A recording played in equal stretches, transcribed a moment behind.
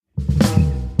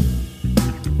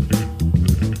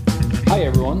Hi,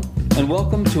 everyone, and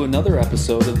welcome to another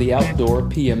episode of the Outdoor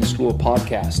PM School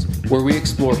podcast, where we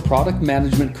explore product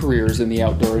management careers in the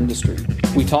outdoor industry.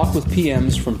 We talk with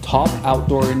PMs from top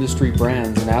outdoor industry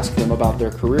brands and ask them about their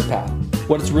career path,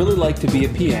 what it's really like to be a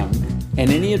PM,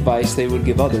 and any advice they would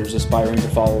give others aspiring to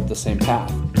follow the same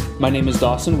path. My name is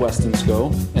Dawson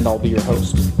Westonsko, and I'll be your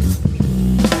host.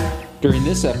 During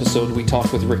this episode, we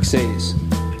talk with Rick Sayes.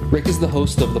 Rick is the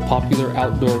host of the popular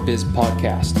Outdoor Biz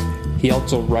podcast. He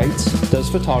also writes, does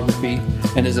photography,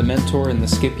 and is a mentor in the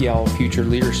Skip Yowell Future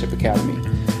Leadership Academy.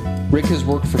 Rick has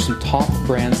worked for some top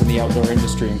brands in the outdoor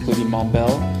industry, including Montbell,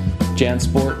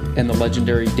 JanSport, and the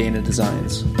legendary Dana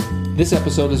Designs. This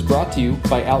episode is brought to you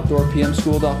by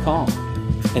OutdoorPMSchool.com,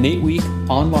 an 8-week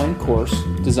online course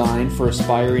designed for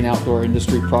aspiring outdoor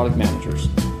industry product managers.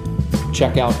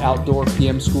 Check out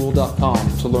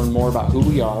OutdoorPMSchool.com to learn more about who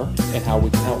we are and how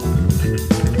we can help.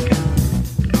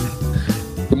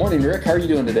 Good morning, Rick. How are you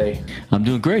doing today? I'm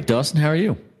doing great, Dawson. How are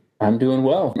you? I'm doing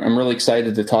well. I'm really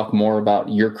excited to talk more about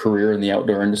your career in the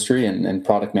outdoor industry and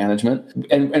product management.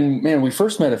 And man, we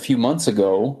first met a few months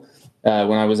ago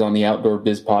when I was on the Outdoor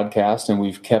Biz podcast, and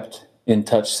we've kept in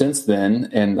touch since then.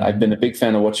 And I've been a big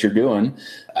fan of what you're doing.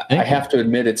 I have to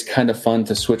admit, it's kind of fun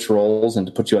to switch roles and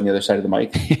to put you on the other side of the mic.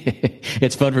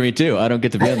 It's fun for me too. I don't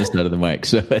get to be on this side of the mic.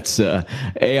 So it's, A,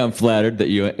 I'm flattered that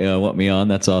you want me on.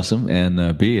 That's awesome.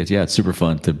 And B, it's super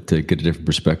fun to get a different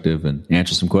perspective and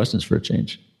answer some questions for a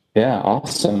change. Yeah,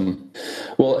 awesome.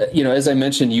 Well, as I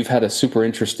mentioned, you've had a super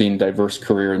interesting, diverse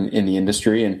career in the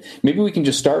industry. And maybe we can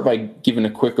just start by giving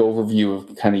a quick overview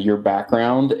of kind of your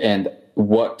background and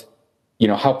what,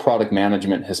 how product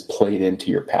management has played into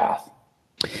your path.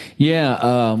 Yeah,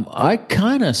 I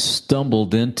kind of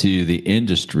stumbled into the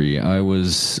industry. I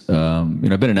was, I've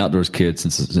been an outdoors kid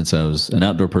since I was an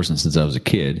outdoor person since I was a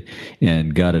kid,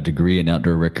 and got a degree in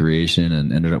outdoor recreation,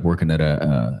 and ended up working at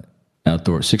a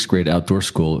sixth grade outdoor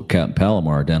school at Captain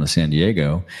Palomar down in San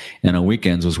Diego. And on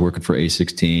weekends I was working for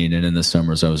A16, and in the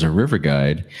summers I was a river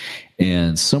guide.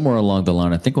 And somewhere along the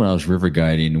line, I think when I was river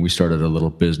guiding, we started a little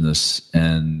business,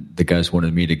 and the guys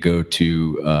wanted me to go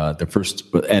to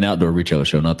an outdoor retailer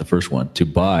show, not the first one, to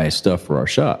buy stuff for our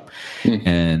shop. Mm-hmm.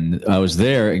 And I was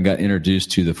there and got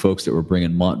introduced to the folks that were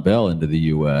bringing Montbell into the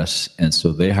U.S., and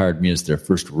so they hired me as their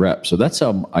first rep. So that's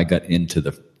how I got into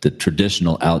the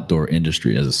traditional outdoor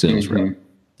industry as a sales rep.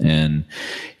 And,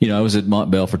 I was at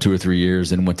Montbell for 2 or 3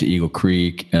 years, and went to Eagle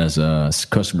Creek as a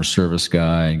customer service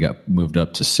guy and got moved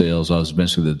up to sales. I was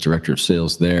eventually the director of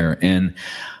sales there. And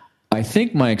I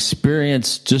think my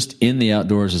experience just in the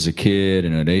outdoors as a kid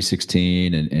and at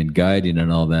A16 and guiding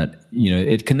and all that,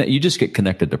 you just get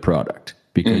connected to product.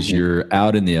 Because you're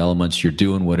out in the elements, you're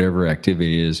doing whatever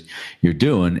activity it is you're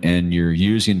doing, and you're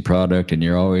using product, and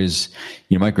you're always,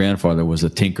 my grandfather was a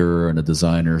tinkerer and a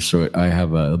designer, so I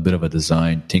have a bit of a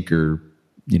design tinker,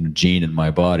 gene in my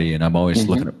body, and I'm always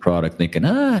looking at product thinking,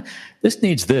 this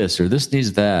needs this or this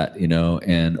needs that,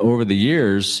 and over the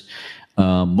years,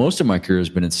 most of my career has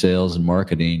been in sales and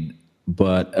marketing.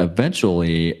 But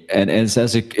eventually,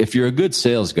 if you're a good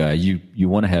sales guy, you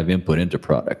want to have input into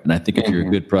product. And I think if you're a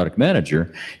good product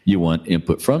manager, you want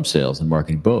input from sales and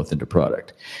marketing both into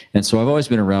product. And so I've always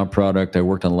been around product. I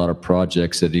worked on a lot of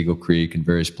projects at Eagle Creek and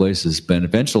various places, but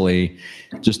eventually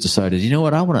just decided,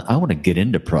 I want to get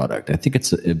into product. I think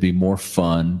it'd be more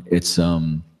fun.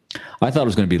 I thought it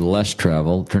was going to be less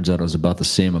travel. Turns out it was about the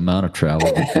same amount of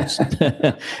travel. Because,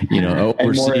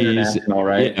 overseas, more international,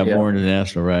 right? Yeah, more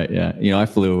international, right? Yeah. I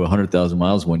flew 100,000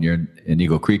 miles one year in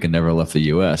Eagle Creek and never left the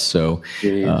U.S. So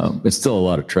it's still a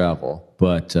lot of travel.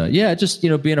 But just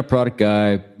being a product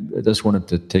guy, I just wanted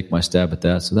to take my stab at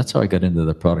that. So that's how I got into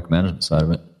the product management side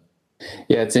of it.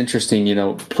 Yeah, it's interesting.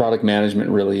 Product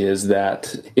management really is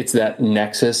it's that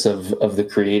nexus of the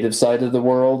creative side of the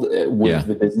world with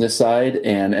the business side.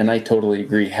 And I totally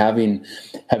agree. Having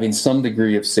some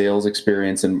degree of sales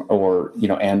experience or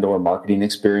marketing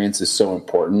experience is so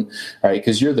important, right?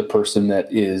 Because you're the person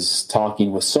that is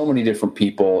talking with so many different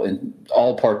people in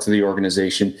all parts of the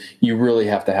organization. You really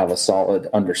have to have a solid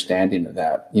understanding of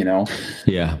that,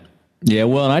 Yeah. Yeah,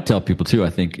 well, and I tell people too. I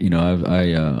think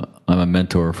I'm a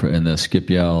mentor in the Skip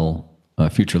Yowell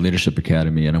Future Leadership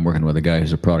Academy, and I'm working with a guy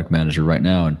who's a product manager right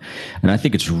now, and I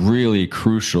think it's really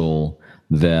crucial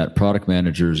that product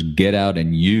managers get out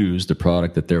and use the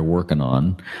product that they're working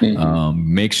on.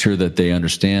 Make sure that they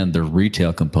understand the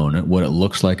retail component, what it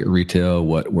looks like at retail,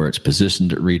 where it's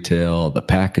positioned at retail, the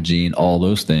packaging, all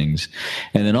those things,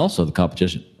 and then also the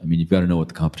competition. I mean, you've got to know what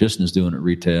the competition is doing at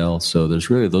retail. So those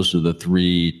are the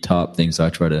 3 top things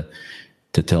I try to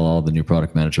tell all the new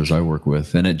product managers I work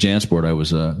with. And at JanSport,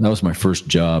 that was my first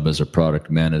job as a product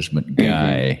management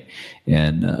guy,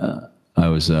 and I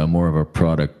was more of a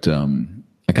product.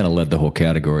 I kind of led the whole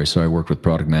category, so I worked with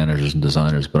product managers and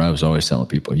designers. But I was always telling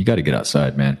people, you got to get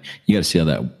outside, man. You got to see how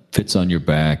that fits on your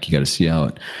back. You got to see how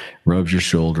it rubs your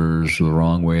shoulders the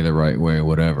wrong way, the right way,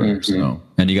 whatever. Mm-hmm. So,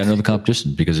 and you got to know the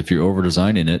competition, because if you're over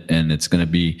designing it and it's going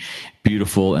to be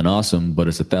beautiful and awesome, but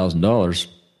it's $1,000,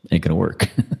 ain't going to work.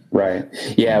 Right.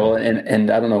 Yeah. Well,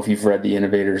 and I don't know if you've read The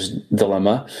Innovator's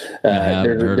Dilemma.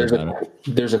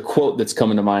 There's a quote that's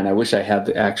coming to mind. I wish I had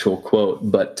the actual quote,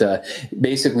 but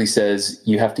basically says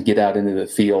you have to get out into the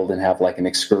field and have like an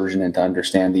excursion into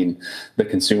understanding the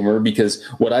consumer. Because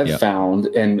what I've found,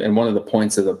 and one of the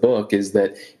points of the book, is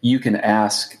that you can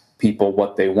ask people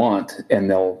what they want and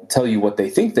they'll tell you what they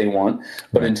think they want,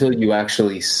 but until you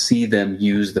actually see them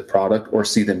use the product or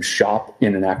see them shop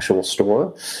in an actual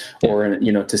store, or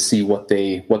to see what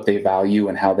they value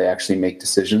and how they actually make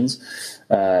decisions,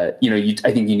 I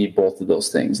think you need both of those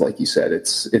things. Like you said,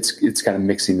 it's kind of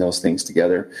mixing those things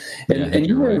together. And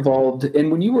you were involved,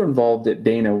 and when you were involved at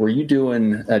Dana, were you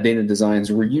doing Dana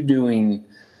Designs? Were you doing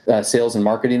sales and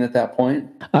marketing at that point?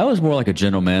 I was more like a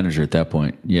general manager at that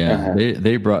point. Yeah. Uh-huh.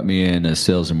 They brought me in as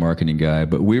sales and marketing guy,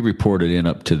 but we reported in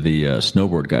up to the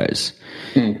snowboard guys.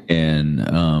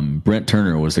 And Brent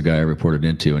Turner was the guy I reported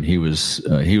into, and he was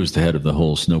the head of the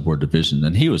whole snowboard division.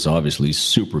 And he was obviously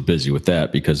super busy with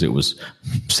that because it was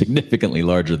significantly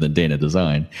larger than Dana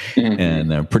Design,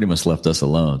 and pretty much left us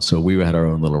alone. So we had our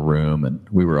own little room, and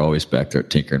we were always back there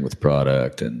tinkering with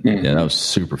product, and that was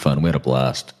super fun. We had a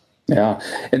blast. Yeah.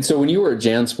 And so when you were at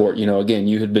JanSport, again,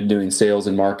 you had been doing sales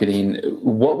and marketing.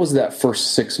 What was that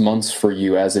first 6 months for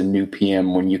you as a new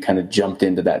PM when you kind of jumped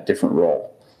into that different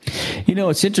role?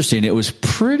 It's interesting. It was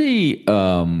pretty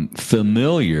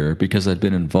familiar because I'd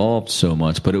been involved so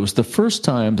much, but it was the first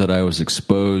time that I was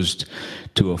exposed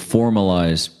to a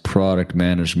formalized product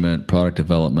management, product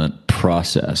development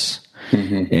process.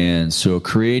 Mm-hmm. And so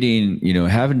creating,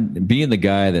 being the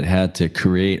guy that had to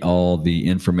create all the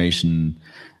information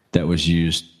that was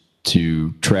used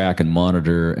to track and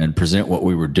monitor and present what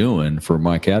we were doing for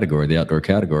my category, the outdoor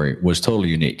category, was totally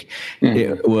unique.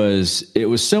 Mm-hmm. It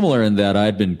was similar in that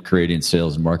I'd been creating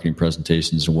sales and marketing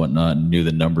presentations and whatnot and knew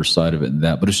the numbers side of it and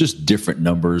that, but it's just different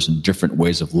numbers and different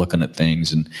ways of looking at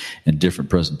things and different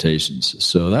presentations.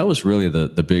 So that was really the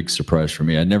big surprise for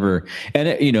me. All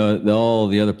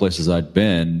the other places I'd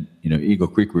been, Eagle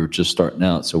Creek, we were just starting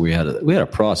out. So we had a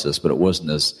process, but it wasn't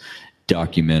as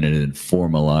documented and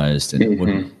formalized, and it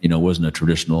wasn't a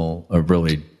traditional, a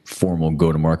really formal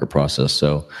go-to-market process.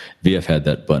 So VF had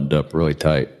that buttoned up really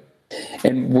tight.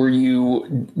 And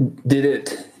did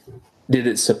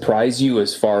it surprise you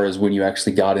as far as when you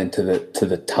actually got into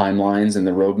the timelines and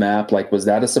the roadmap? Like, was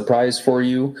that a surprise for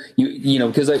you?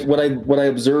 Because what I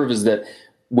observe is that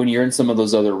when you're in some of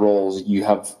those other roles, you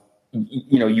have,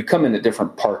 you come into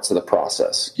different parts of the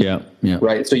process. Yeah.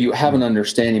 Right. So you have an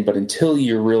understanding, but until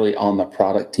you're really on the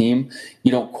product team,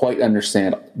 you don't quite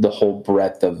understand the whole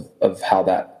breadth of how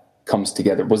that comes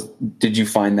together. Did you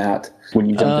find that when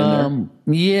you jumped in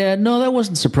there? Yeah, no, that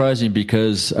wasn't surprising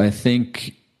because I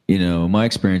think, my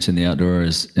experience in the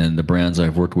outdoors and the brands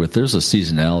I've worked with, there's a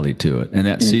seasonality to it. And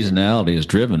that seasonality is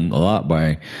driven a lot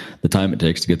by the time it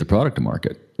takes to get the product to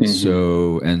market. Mm-hmm.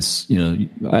 So,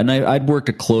 and I'd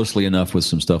worked closely enough with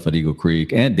some stuff at Eagle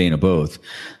Creek and Dana both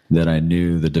that I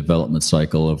knew the development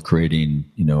cycle of creating,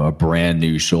 a brand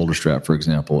new shoulder strap, for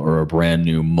example, or a brand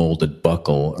new molded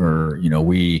buckle, or,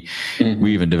 we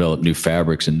even developed new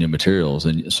fabrics and new materials.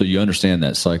 And so you understand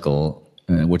that cycle,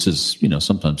 which is,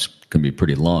 sometimes can be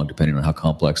pretty long depending on how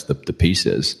complex the piece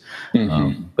is.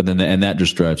 Mm-hmm. But then, and that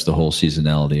just drives the whole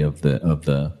seasonality of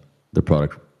the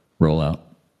product rollout.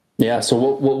 Yeah. So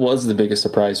what was the biggest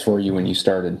surprise for you when you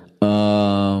started?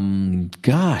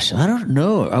 Gosh, I don't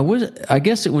know. I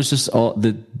guess it was just all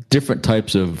the different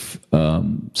types of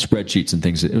spreadsheets and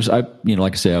things. It was,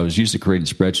 like I say, I was used to creating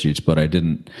spreadsheets, but I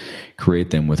didn't create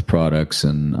them with products,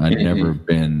 and I'd never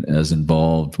been as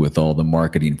involved with all the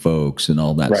marketing folks and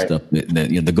all that stuff.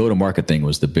 The go-to-market thing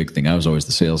was the big thing. I was always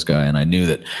the sales guy, and I knew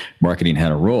that marketing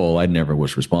had a role. I never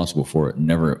was responsible for it, and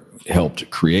never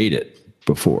helped create it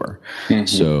before. Mm-hmm.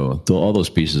 So all those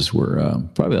pieces were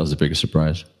probably that was the biggest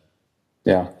surprise.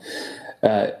 Yeah.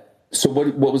 So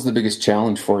what was the biggest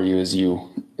challenge for you as you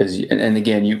and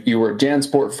again you were at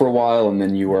JanSport for a while, and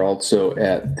then you were also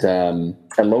at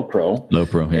Lowepro.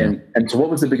 Lowepro, yeah. And so what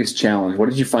was the biggest challenge? What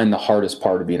did you find the hardest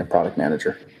part of being a product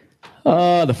manager?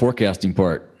 The forecasting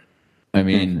part. I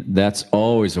mean, that's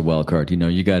always a wild card.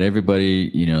 You got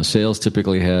everybody, sales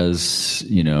typically has,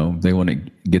 they want to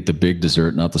get the big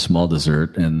dessert, not the small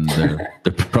dessert. And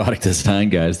the product design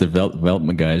guys, the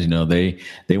development guys,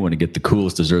 they want to get the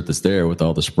coolest dessert that's there with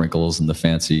all the sprinkles and the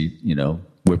fancy,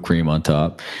 whipped cream on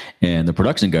top. And the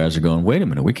production guys are going, wait a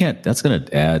minute, we can't, that's going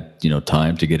to add,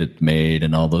 time to get it made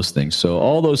and all those things. So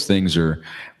all those things are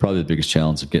probably the biggest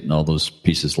challenge of getting all those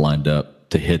pieces lined up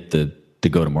to hit the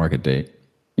go-to-market date.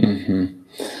 Mm-hmm.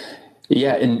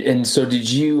 Yeah. And so how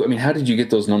did you get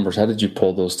those numbers? How did you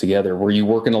pull those together? Were you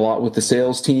working a lot with the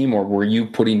sales team, or were you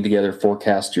putting together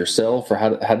forecasts yourself, or how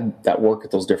did that work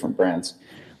at those different brands?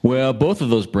 Well, both of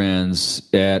those brands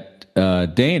at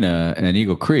Dana and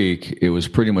Eagle Creek, it was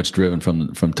pretty much driven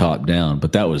from top down,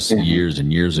 but that was years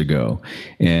and years ago.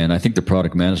 And I think the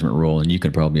product management role, and you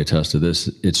can probably attest to this,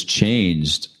 it's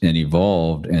changed and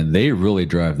evolved, and they really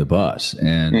drive the bus.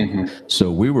 And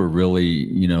so we were really,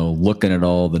 looking at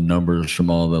all the numbers from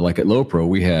like at LowPro,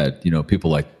 we had, people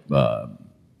like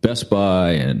Best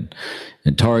Buy and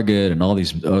Target and all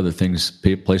these other things,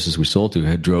 places we sold to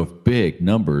had drove big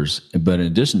numbers. But in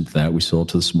addition to that, we sold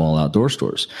to the small outdoor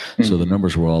stores. So the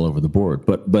numbers were all over the board.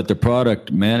 But the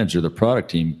product manager, the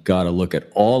product team got to look at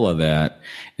all of that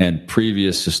and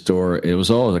previous it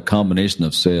was all a combination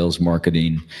of sales,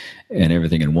 marketing, and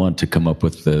everything in one to come up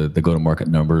with the go-to-market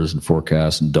numbers and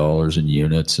forecasts and dollars and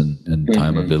units and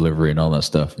time of delivery and all that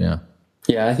stuff. Yeah.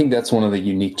 Yeah, I think that's one of the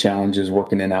unique challenges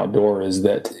working in outdoor is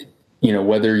that,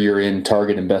 whether you're in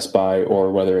Target and Best Buy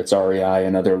or whether it's REI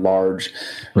and other large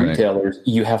retailers,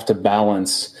 you have to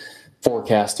balance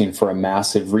forecasting for a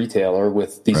massive retailer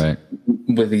with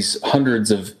these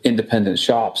hundreds of independent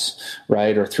shops,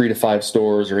 right? Or 3 to 5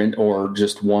 stores or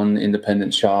just one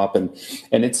independent shop. And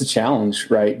it's a challenge,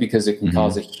 right? Because it can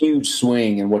cause a huge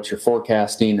swing in what you're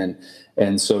forecasting.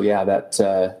 And so, yeah,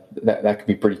 that could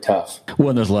be pretty tough. Well,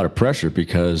 and there's a lot of pressure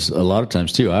because a lot of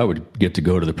times too, I would get to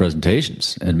go to the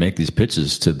presentations and make these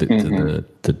pitches to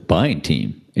the buying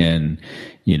team. And,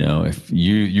 if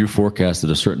you forecasted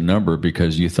a certain number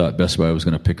because you thought Best Buy was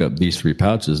going to pick up these 3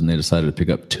 pouches and they decided to pick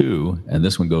up 2 and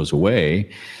this one goes away,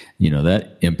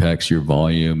 that impacts your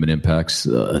volume and impacts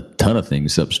a ton of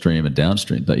things upstream and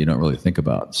downstream that you don't really think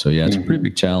about. So yeah, it's a pretty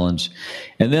big challenge.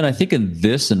 And then I think in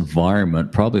this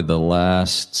environment, probably the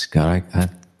last, I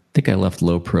think I left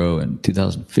LowPro in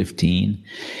 2015.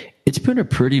 It's been a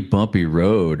pretty bumpy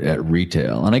road at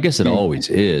retail. And I guess it always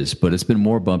is, but it's been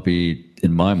more bumpy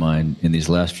in my mind in these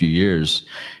last few years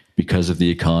because of the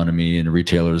economy and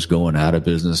retailers going out of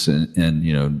business and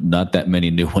not that many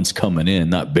new ones coming in,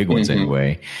 not big ones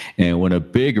anyway. And when a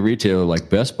big retailer like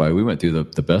Best Buy, we went through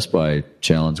the Best Buy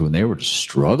challenge when they were just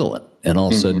struggling, and all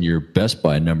of a sudden your Best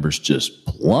Buy numbers just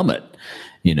plummet.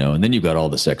 And then you've got all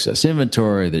this excess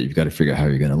inventory that you've got to figure out how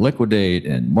you're going to liquidate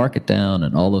and mark it down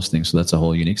and all those things. So that's a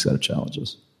whole unique set of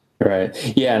challenges. Right.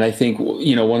 Yeah. And I think,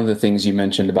 one of the things you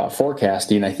mentioned about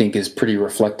forecasting, I think is pretty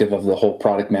reflective of the whole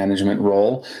product management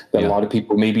role that a lot of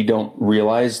people maybe don't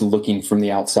realize looking from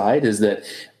the outside is that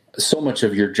so much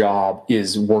of your job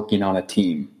is working on a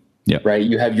team. Yep. Right.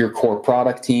 You have your core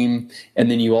product team, and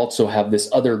then you also have this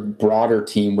other broader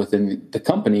team within the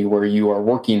company where you are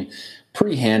working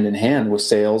pretty hand in hand with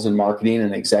sales and marketing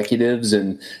and executives.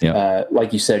 And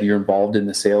like you said, you're involved in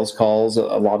the sales calls a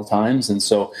lot of times. And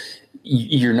so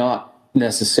you're not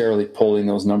necessarily pulling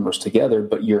those numbers together,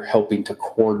 but you're helping to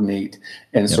coordinate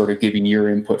and sort of giving your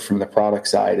input from the product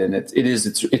side. And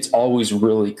it's always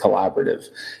really collaborative.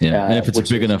 Yeah. And if it's a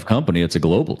big enough company, it's a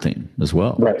global team as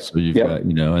well. Right. So you've got,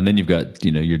 and then you've got,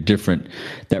 your different,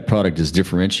 that product is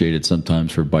differentiated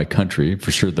sometimes by country.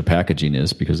 For sure the packaging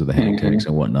is because of the hang tags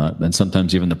and whatnot. And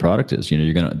sometimes even the product is,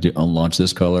 you're going to launch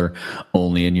this color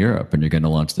only in Europe, and you're going to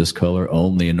launch this color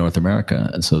only in North America.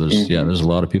 And so there's a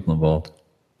lot of people involved.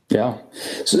 Yeah.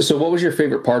 So what was your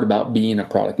favorite part about being a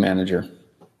product manager?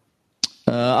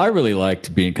 I really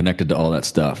liked being connected to all that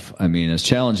stuff. I mean, as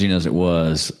challenging as it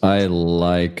was, I've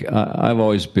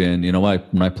always been,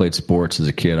 when I played sports as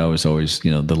a kid, I was always,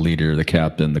 the leader, the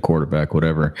captain, the quarterback,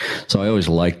 whatever. So I always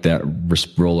liked that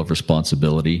role of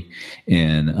responsibility,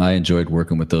 and I enjoyed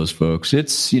working with those folks.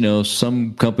 It's,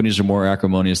 some companies are more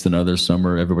acrimonious than others.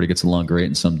 Everybody gets along great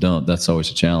and some don't. That's always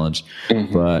a challenge.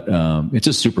 But it's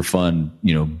just super fun,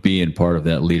 being part of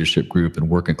that leadership group and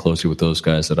working closely with those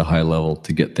guys at a high level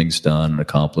to get things done and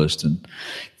accomplished and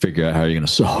figure out how you're going to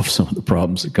solve some of the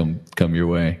problems that come your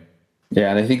way. Yeah,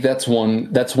 and I think that's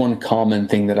one common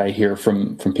thing that I hear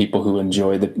from people who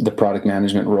enjoy the product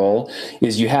management role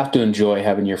is you have to enjoy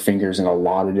having your fingers in a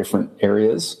lot of different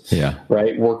areas. Yeah.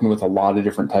 Right. Working with a lot of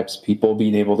different types of people,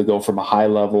 being able to go from a high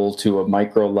level to a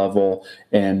micro level.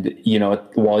 And,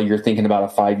 while you're thinking about a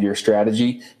 5-year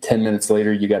strategy, 10 minutes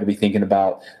later, you got to be thinking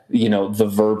about, the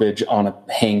verbiage on a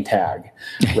hang tag.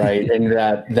 Right. And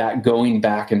that going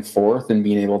back and forth and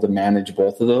being able to manage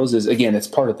both of those is, again, it's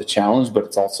part of the challenge, but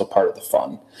it's also part of the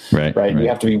fun. Right. You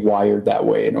have to be wired that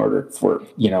way in order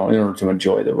to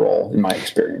enjoy the role, in my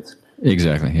experience.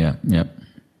 Exactly. Yeah. Yep.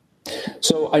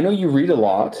 So I know you read a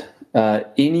lot.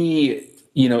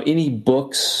 Any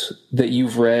books that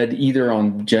you've read either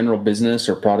on general business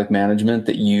or product management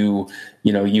that you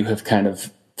have kind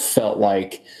of felt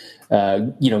like,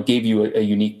 gave you a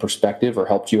unique perspective or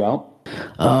helped you out?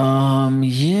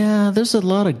 Yeah, there's a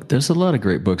lot of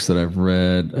great books that I've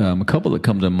read. A couple that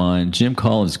come to mind. Jim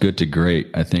Collins' Good to Great,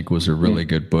 I think, was a really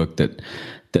good book that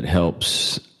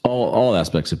helps all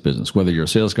aspects of business, whether you're a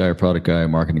sales guy, a product guy, a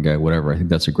marketing guy, whatever. I think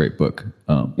that's a great book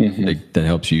that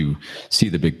helps you see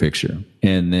the big picture.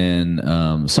 And then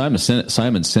Simon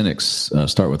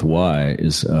Sinek's Start With Why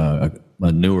is a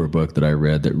newer book that I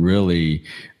read that really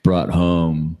brought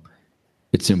home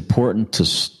it's important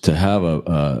to have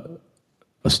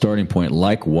a starting point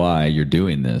like why you're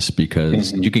doing this,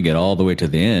 because you can get all the way to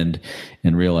the end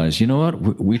and realize, you know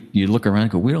what, you look around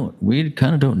and go, we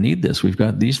kind of don't need this. We've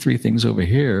got these 3 things over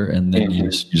here, and then you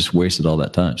just wasted all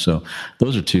that time. So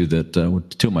those are two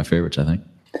of my favorites, I think.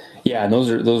 Yeah, and those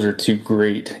are 2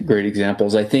 great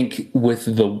examples. I think with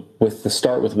the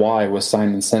Start With Why with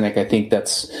Simon Sinek, I think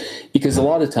that's because a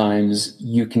lot of times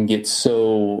you can get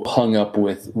so hung up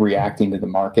with reacting to the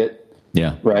market.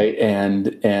 Yeah. Right.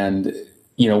 And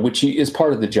which is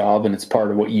part of the job, and it's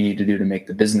part of what you need to do to make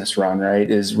the business run, right?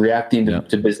 Is reacting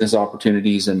to business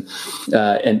opportunities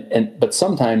but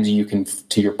sometimes you can,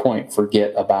 to your point,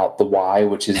 forget about the why,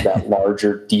 which is that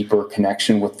larger, deeper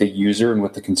connection with the user and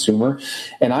with the consumer.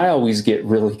 And I always get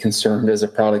really concerned as a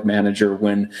product manager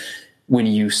when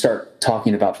you start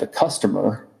talking about the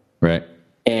customer, right?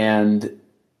 And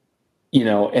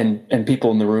and people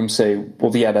in the room say,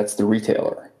 well, yeah, that's the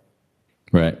retailer.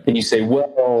 Right. And you say,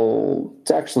 well,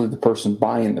 it's actually the person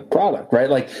buying the product,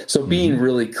 right? So being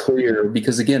really clear,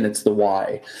 because again, it's the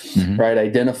why, right?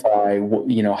 Identify,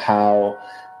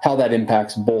 how that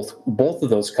impacts both of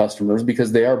those customers,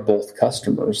 because they are both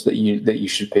customers that you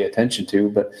should pay attention to,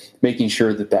 but making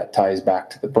sure that ties back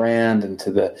to the brand and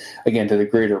to the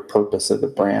greater purpose of the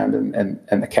brand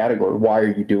and the category. Why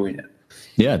are you doing it?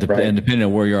 Yeah, and depending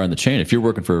on where you are in the chain, if you're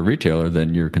working for a retailer,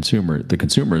 then the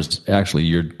consumer is actually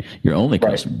your only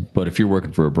customer. Right. But if you're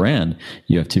working for a brand,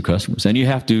 you have 2 customers, and you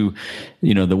have to,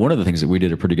 one of the things that we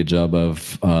did a pretty good job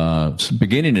of,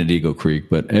 beginning at Eagle Creek,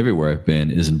 but everywhere I've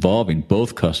been, is involving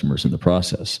both customers in the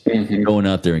process, going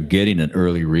out there and getting an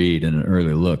early read and an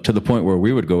early look, to the point where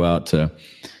we would go out to,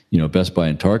 Best Buy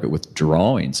and Target with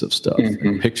drawings of stuff,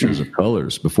 and pictures of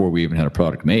colors before we even had a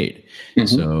product made.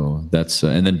 So that's,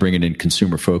 and then bringing in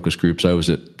consumer focus groups. I was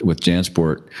with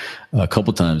JanSport a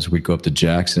couple times. We'd go up to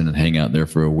Jackson and hang out there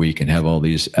for a week and have all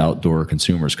these outdoor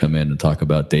consumers come in and talk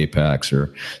about day packs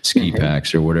or ski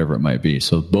packs or whatever it might be.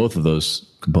 So both of those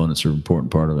components are an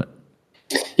important part of it.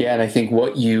 Yeah. And I think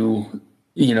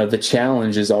the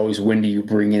challenge is always, when do you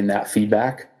bring in that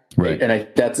feedback? Right. And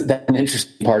that's an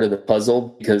interesting part of the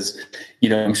puzzle, because,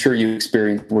 I'm sure you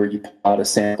experienced where you pull out a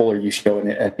sample or you show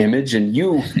an image, and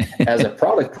you as a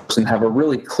product person have a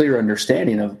really clear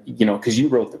understanding of, because you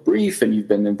wrote the brief and you've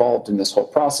been involved in this whole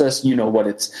process, what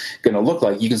it's going to look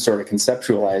like. You can sort of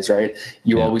conceptualize, right?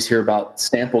 You always hear about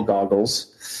sample goggles.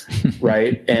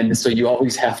 Right. And so you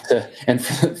always have to, and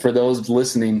for those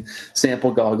listening,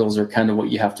 sample goggles are kind of what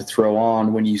you have to throw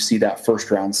on when you see that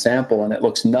first round sample, and it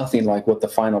looks nothing like what the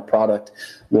final product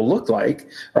will look like.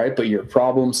 Right. But you're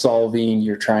problem solving,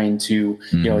 you're trying to,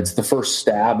 it's the first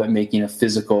stab at making a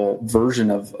physical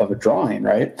version of a drawing.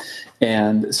 Right.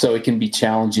 And so it can be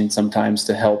challenging sometimes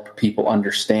to help people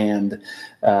understand,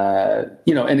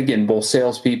 and again, both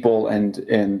salespeople and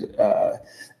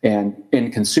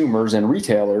in consumers and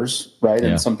retailers, right?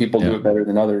 And some people do it better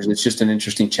than others. It's just an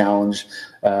interesting challenge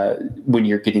when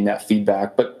you're getting that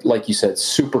feedback. But like you said,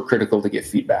 super critical to get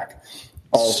feedback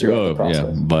all throughout the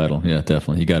process. Yeah, vital. Yeah,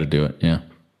 definitely. You got to do it. Yeah.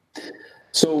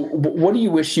 So what do you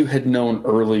wish you had known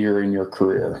earlier in your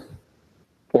career?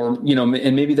 Or,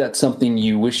 and maybe that's something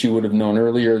you wish you would have known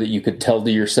earlier that you could tell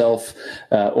to yourself,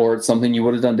 or it's something you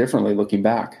would have done differently looking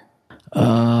back.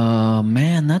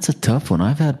 Man, that's a tough one.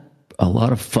 I've had a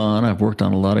lot of fun. I've worked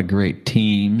on a lot of great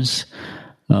teams.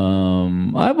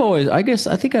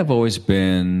 I think I've always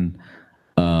been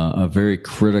a very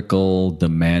critical,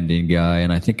 demanding guy,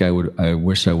 and I think I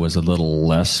wish I was a little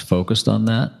less focused on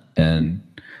that and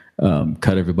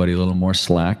cut everybody a little more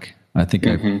slack. I think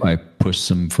I pushed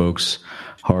some folks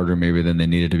harder maybe than they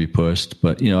needed to be pushed,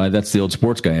 but that's the old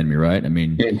sports guy in me, right? I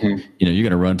mean, you're going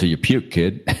to run till you puke,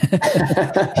 kid.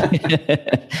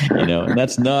 And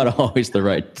that's not always the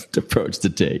right approach to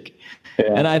take.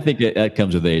 Yeah. And I think that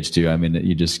comes with age too. I mean,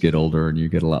 you just get older and you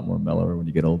get a lot more mellower when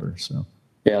you get older. So.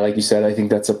 Yeah, like you said, I think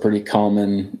that's a pretty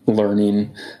common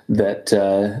learning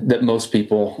that most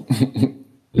people,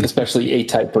 especially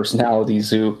A-type personalities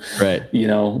who, right.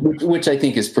 Which I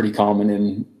think is pretty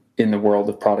common in the world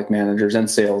of product managers and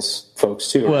sales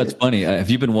folks too. Well, right? It's funny.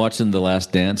 Have you been watching The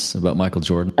Last Dance about Michael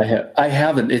Jordan? I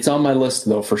haven't. It's on my list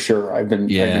though, for sure. I've been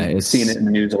seeing it in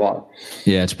the news a lot.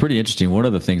 Yeah, it's pretty interesting. One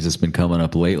of the things that's been coming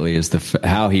up lately is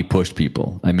how he pushed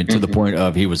people. I mean, to the point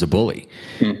of he was a bully,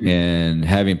 and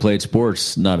having played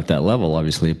sports, not at that level,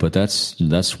 obviously, but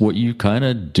that's what you kind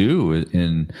of do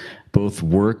in both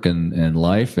work and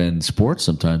life and sports.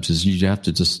 Sometimes is you have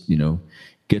to just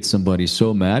get somebody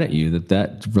so mad at you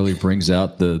that really brings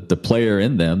out the player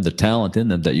in them, the talent in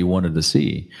them that you wanted to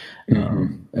see.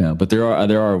 But there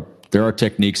are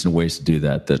techniques and ways to do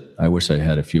that I wish I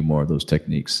had a few more of those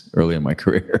techniques early in my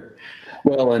career.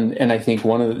 Well, and I think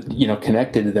one of the,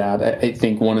 connected to that, I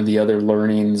think one of the other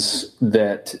learnings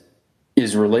that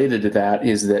is related to that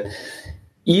is that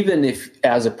even if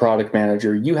as a product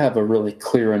manager, you have a really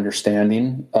clear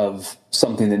understanding of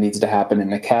something that needs to happen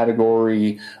in a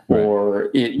category, right,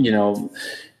 or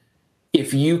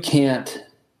if you can't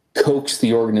coax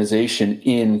the organization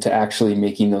into actually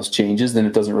making those changes, then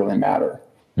it doesn't really matter.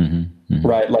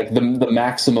 Right? Like the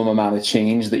maximum amount of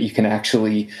change that you can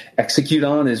actually execute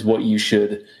on is what you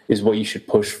should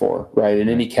push for, right? In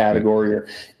any category, or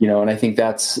and I think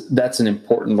that's an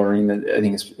important learning that I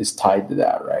think is tied to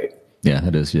that, right? Yeah,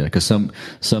 it is. Yeah, because some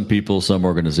people, some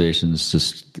organizations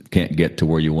just can't get to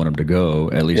where you want them to go,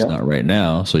 at least not right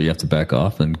now. So you have to back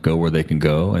off and go where they can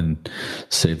go and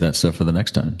save that stuff for the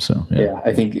next time. So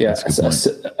I think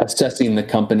assessing the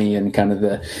company and kind of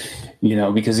the,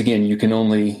 because again,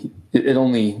 it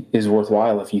only is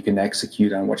worthwhile if you can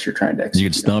execute on what you're trying to execute. You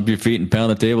can stomp your feet and pound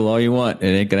the table all you want. It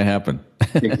ain't going to happen.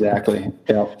 Exactly.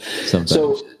 Yeah.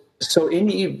 Sometimes. So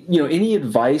any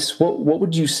advice, what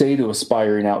would you say to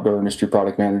aspiring outdoor industry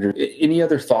product manager? Any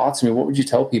other thoughts? I mean, what would you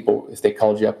tell people if they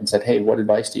called you up and said, "Hey, what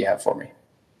advice do you have for me?"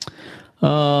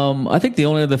 I think the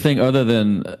only other thing other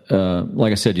than,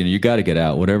 like I said, you got to get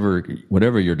out, whatever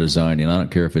you're designing. I don't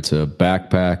care if it's a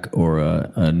backpack or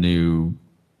a new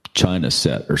China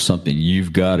set or something,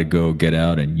 you've got to go get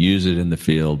out and use it in the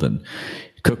field and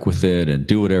cook with it and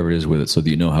do whatever it is with it so that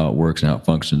you know how it works and how it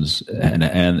functions, and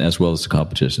as well as the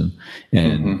competition,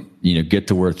 and get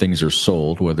to where things are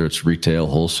sold, whether it's retail,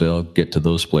 wholesale, get to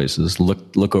those places,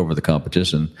 look over the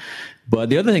competition. But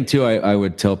the other thing too, I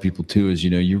would tell people too is,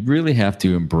 you really have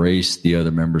to embrace the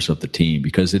other members of the team,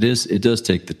 because it does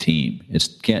take the team. It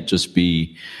can't just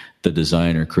be the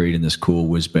designer creating this cool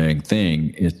whiz bang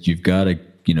thing. You've got to,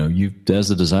 as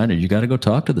a designer, you got to go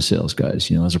talk to the sales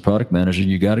guys. As a product manager,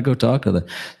 you got to go talk to the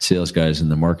sales guys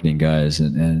and the marketing guys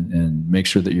and make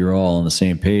sure that you're all on the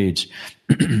same page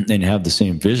and have the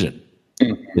same vision.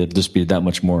 It'll just be that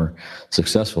much more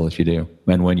successful if you do,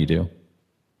 and when you do.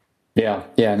 Yeah,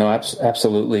 no,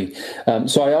 absolutely.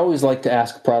 So I always like to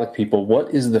ask product people,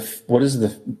 what is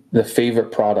the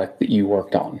favorite product that you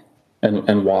worked on,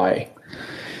 and why?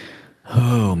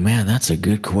 Oh man, that's a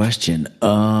good question.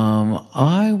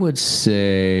 I would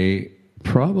say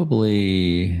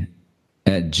probably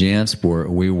at JanSport,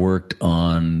 we worked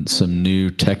on some new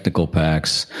technical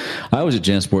packs. I was at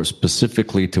JanSport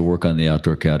specifically to work on the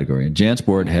outdoor category, and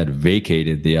JanSport had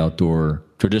vacated the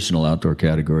traditional outdoor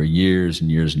category years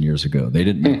and years and years ago. They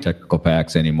didn't make technical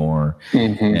packs anymore,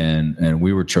 and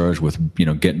we were charged with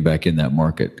getting back in that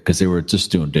market because they were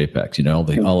just doing day packs.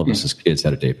 All of us as kids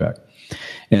had a day pack.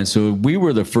 And so we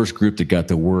were the first group that got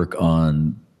to work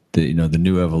on the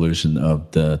new evolution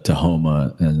of the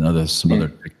Tahoma and some other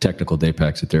technical day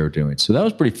packs that they were doing. So that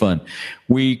was pretty fun.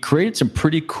 We created some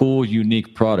pretty cool,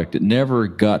 unique product. It never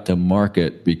got to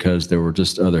market because there were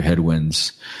just other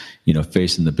headwinds,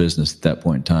 facing the business at that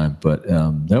point in time. But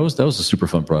that was a super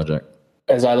fun project.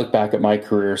 As I look back at my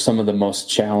career, some of the most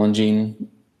challenging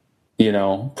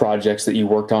projects that you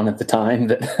worked on at the time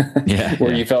that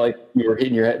where you felt like you were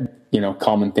hitting your head,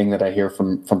 common thing that I hear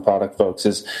from product folks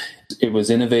is it was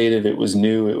innovative, it was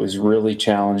new, it was really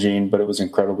challenging, but it was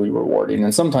incredibly rewarding.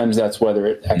 And sometimes that's whether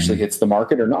it actually hits the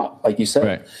market or not, like you said.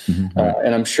 Right. Mm-hmm. Right.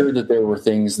 And I'm sure that there were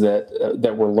things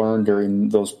that were learned during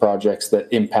those projects that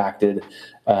impacted,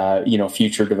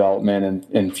 future development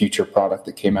and future product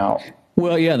that came out.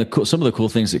 Well, yeah, some of the cool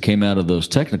things that came out of those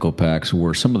technical packs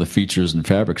were some of the features and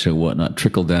fabrics and whatnot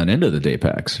trickled down into the day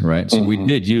packs, right? So we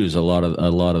did use a lot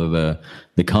of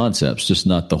the concepts, just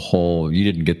not the whole. You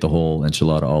didn't get the whole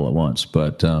enchilada all at once,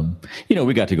 but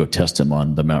we got to go test them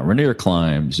on the Mount Rainier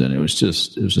climbs, and it was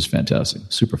just fantastic,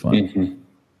 super fun. Mm-hmm.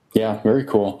 Yeah, very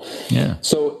cool. Yeah.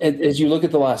 So as you look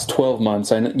at the last 12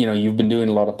 months, I know you've been doing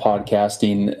a lot of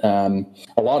podcasting.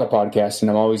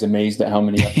 I'm always amazed at how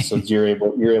many episodes you're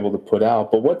able to put out.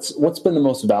 But what's been the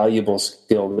most valuable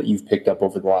skill that you've picked up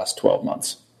over the last 12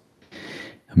 months?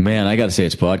 Man, I got to say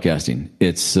it's podcasting.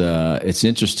 It's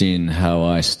interesting how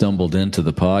I stumbled into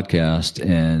the podcast,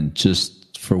 and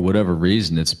just for whatever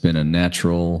reason, it's been a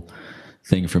natural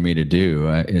thing for me to do.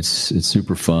 It's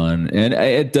super fun, and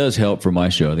it does help for my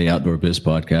show, the Outdoor Biz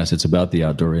Podcast. It's about the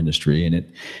outdoor industry, and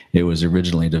it was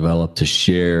originally developed to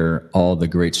share all the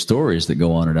great stories that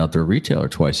go on at Outdoor Retailer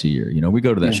twice a year. We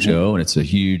go to that show, and it's a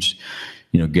huge,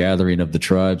 gathering of the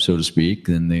tribe, so to speak,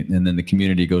 and then the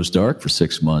community goes dark for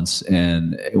 6 months.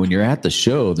 And when you're at the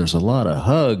show, there's a lot of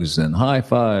hugs and high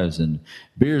fives and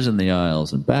beers in the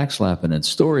aisles and backslapping and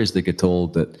stories that get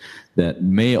told that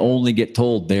may only get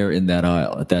told there in that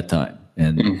aisle at that time.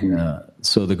 And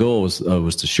so the goal was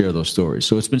to share those stories.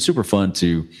 So it's been super fun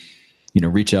to,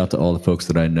 reach out to all the folks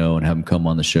that I know and have them come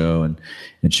on the show and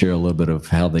share a little bit of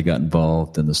how they got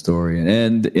involved in the story.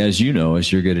 And as you know,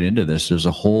 as you're getting into this, there's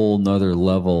a whole nother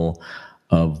level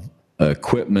of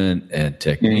equipment and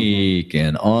technique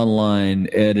and online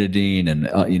editing and,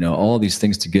 all these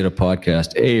things to get a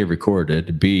podcast, A,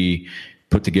 recorded, B,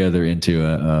 put together into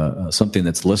something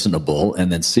that's listenable,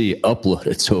 and then C, upload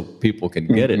it so people can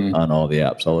get it on all the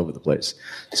apps all over the place.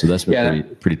 So that's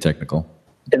been pretty technical.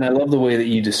 And I love the way that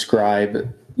you describe,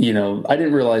 I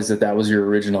didn't realize that was your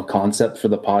original concept for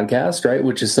the podcast, right?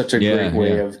 Which is such a great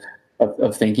way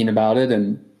of thinking about it.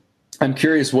 And I'm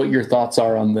curious what your thoughts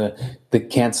are on the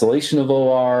cancellation of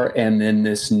OR and then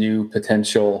this new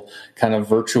potential kind of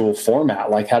virtual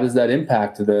format. Like, how does that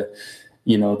impact the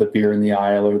beer in the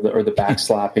aisle or the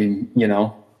backslapping,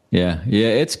 Yeah,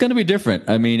 it's going to be different.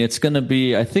 I mean, it's going to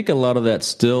be, I think a lot of that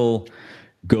still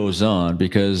goes on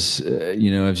because,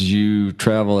 as you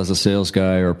travel as a sales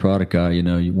guy or a product guy,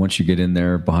 once you get in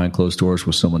there behind closed doors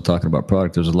with someone talking about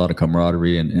product, there's a lot of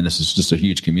camaraderie and this is just a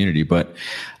huge community. But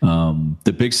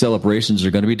the big celebrations are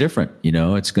going to be different.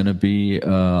 It's going to be,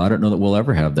 I don't know that we'll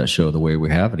ever have that show the way we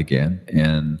have it again.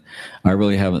 And I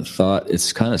really haven't thought,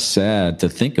 it's kind of sad to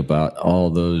think about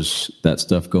all that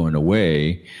stuff going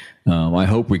away. I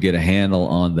hope we get a handle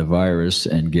on the virus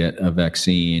and get a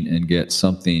vaccine and get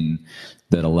something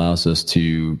that allows us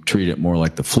to treat it more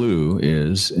like the flu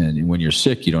is. And when you're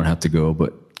sick, you don't have to go,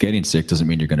 but getting sick doesn't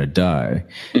mean you're going to die.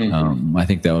 I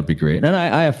think that would be great. And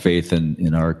I have faith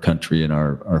in our country and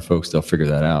our folks, they'll figure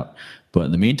that out. But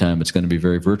in the meantime, it's going to be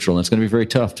very virtual, and it's going to be very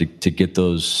tough to get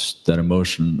that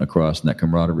emotion across and that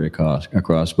camaraderie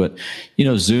across. But,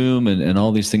 Zoom and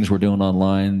all these things we're doing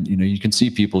online, you can see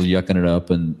people yucking it up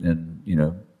and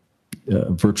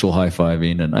virtual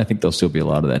high-fiving, and I think there'll still be a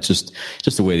lot of that. Just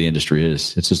the way the industry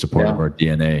is. It's just a part of our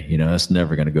DNA. That's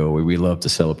never going to go away. We love to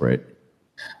celebrate.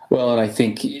 Well, and I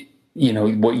think,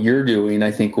 what you're doing,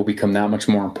 I think will become that much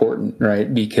more important,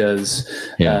 right? Because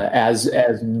as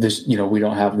this, we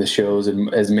don't have the shows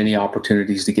and as many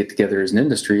opportunities to get together as an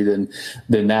industry, then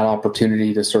that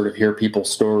opportunity to sort of hear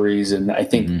people's stories. And I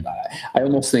think, I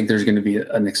almost think there's going to be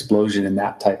an explosion in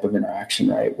that type of interaction,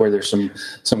 right? Where there's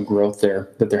some growth there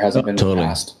that there hasn't been in the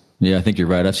past. Yeah, I think you're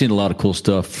right. I've seen a lot of cool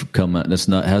stuff come out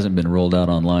hasn't been rolled out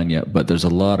online yet, but there's a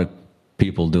lot of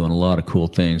people doing a lot of cool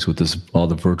things with all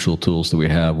the virtual tools that we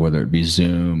have, whether it be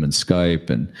Zoom and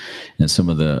Skype and some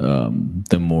of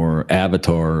the more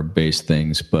avatar based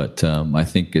things. But I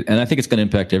think it's going to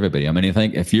impact everybody. I mean, I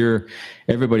think if you're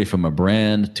everybody from a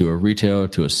brand to a retailer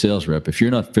to a sales rep, if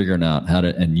you're not figuring out how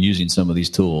to and using some of these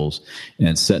tools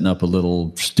and setting up a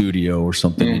little studio or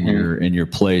something in your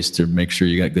place to make sure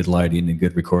you got good lighting and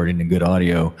good recording and good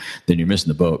audio, then you're missing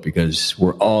the boat, because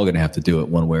we're all going to have to do it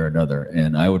one way or another.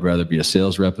 And I would rather be a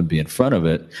sales rep and be in front of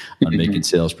it on making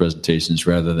sales presentations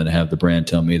rather than have the brand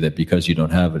tell me that because you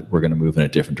don't have it, we're going to move in a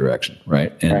different direction,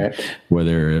 right? And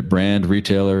whether a brand,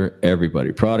 retailer,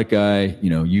 everybody, product guy,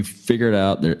 you figure it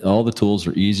out. All the tools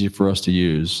are easy for us to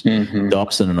use.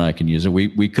 Dawson and I can use it.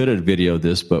 We could have videoed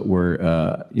this, but we're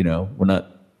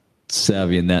not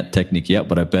savvy in that technique yet,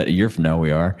 but I bet a year from now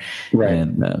we are. Right.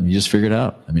 And you just figure it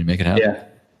out. I mean, make it happen. Yeah.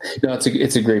 No,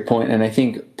 it's a great point. And I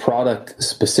think product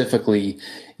specifically,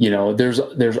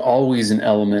 there's always an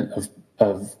element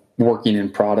of working in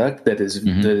product that is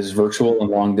virtual and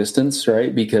long distance,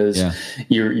 right? Because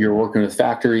you're working with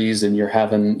factories and you're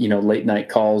having, late night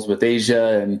calls with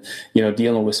Asia and,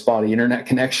 dealing with spotty internet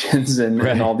connections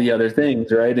and all the other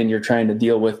things, right? And you're trying to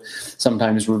deal with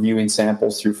sometimes reviewing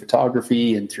samples through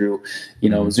photography and through,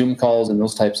 Zoom calls and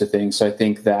those types of things. So I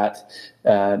think that,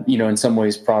 in some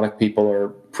ways product people are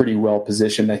pretty well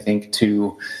positioned, I think,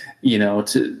 to be able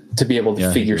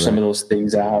to figure some of those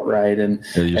things out. Right. And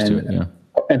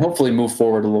hopefully move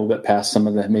forward a little bit past some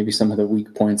of the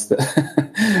weak points that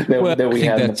we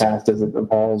had in the past as it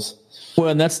evolves. Well,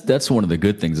 and that's one of the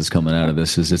good things that's coming out of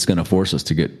this is it's going to force us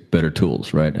to get better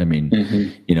tools, right? I mean,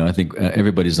 I think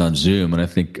everybody's on Zoom, and I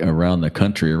think around the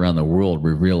country, around the world,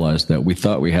 we realized that we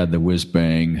thought we had the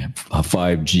whiz-bang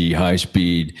 5G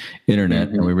high-speed internet,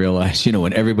 and we realized,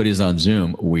 when everybody's on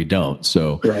Zoom, we don't.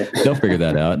 So they'll figure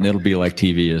that out, and it'll be like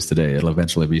TV is today. It'll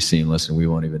eventually be seamless, and we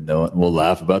won't even know it. And we'll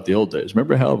laugh about the old days.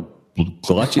 Remember how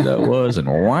glitchy that was? And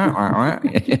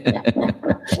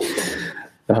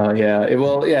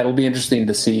it'll be interesting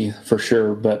to see for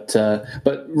sure. But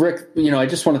Rick, I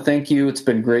just want to thank you. It's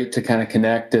been great to kind of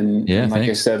connect and like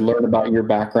I said, learn about your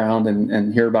background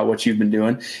and hear about what you've been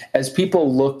doing. As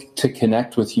people look to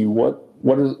connect with you,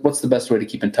 what's the best way to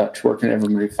keep in touch? Where can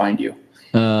everybody find you?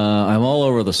 I'm all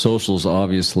over the socials,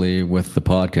 obviously, with the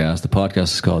podcast. The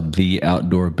podcast is called The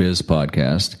Outdoor Biz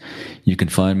Podcast. You can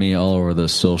find me all over the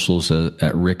socials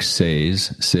at Rick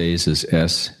Saez. Saez is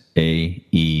S-A-E-Z.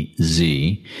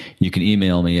 You can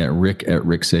email me at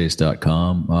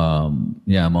rick@ricksaez.com.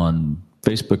 I'm on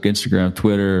Facebook, Instagram,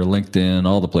 Twitter, LinkedIn,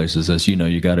 all the places. As you know,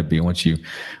 you got to be once you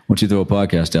throw a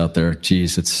podcast out there.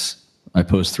 Geez, I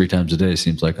post 3 times a day.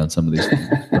 Seems like on some of these things.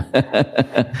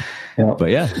 But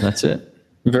that's it.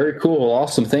 Very cool.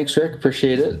 Awesome. Thanks, Rick.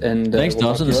 Appreciate it. And thanks,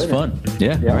 Dawson. This is fun.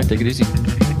 Yeah. All right. Take it easy.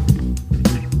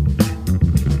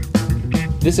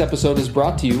 This episode is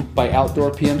brought to you by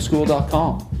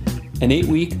OutdoorPMSchool.com, an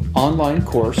 8-week online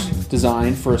course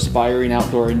designed for aspiring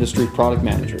outdoor industry product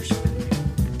managers.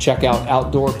 Check out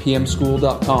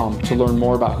OutdoorPMSchool.com to learn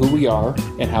more about who we are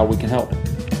and how we can help.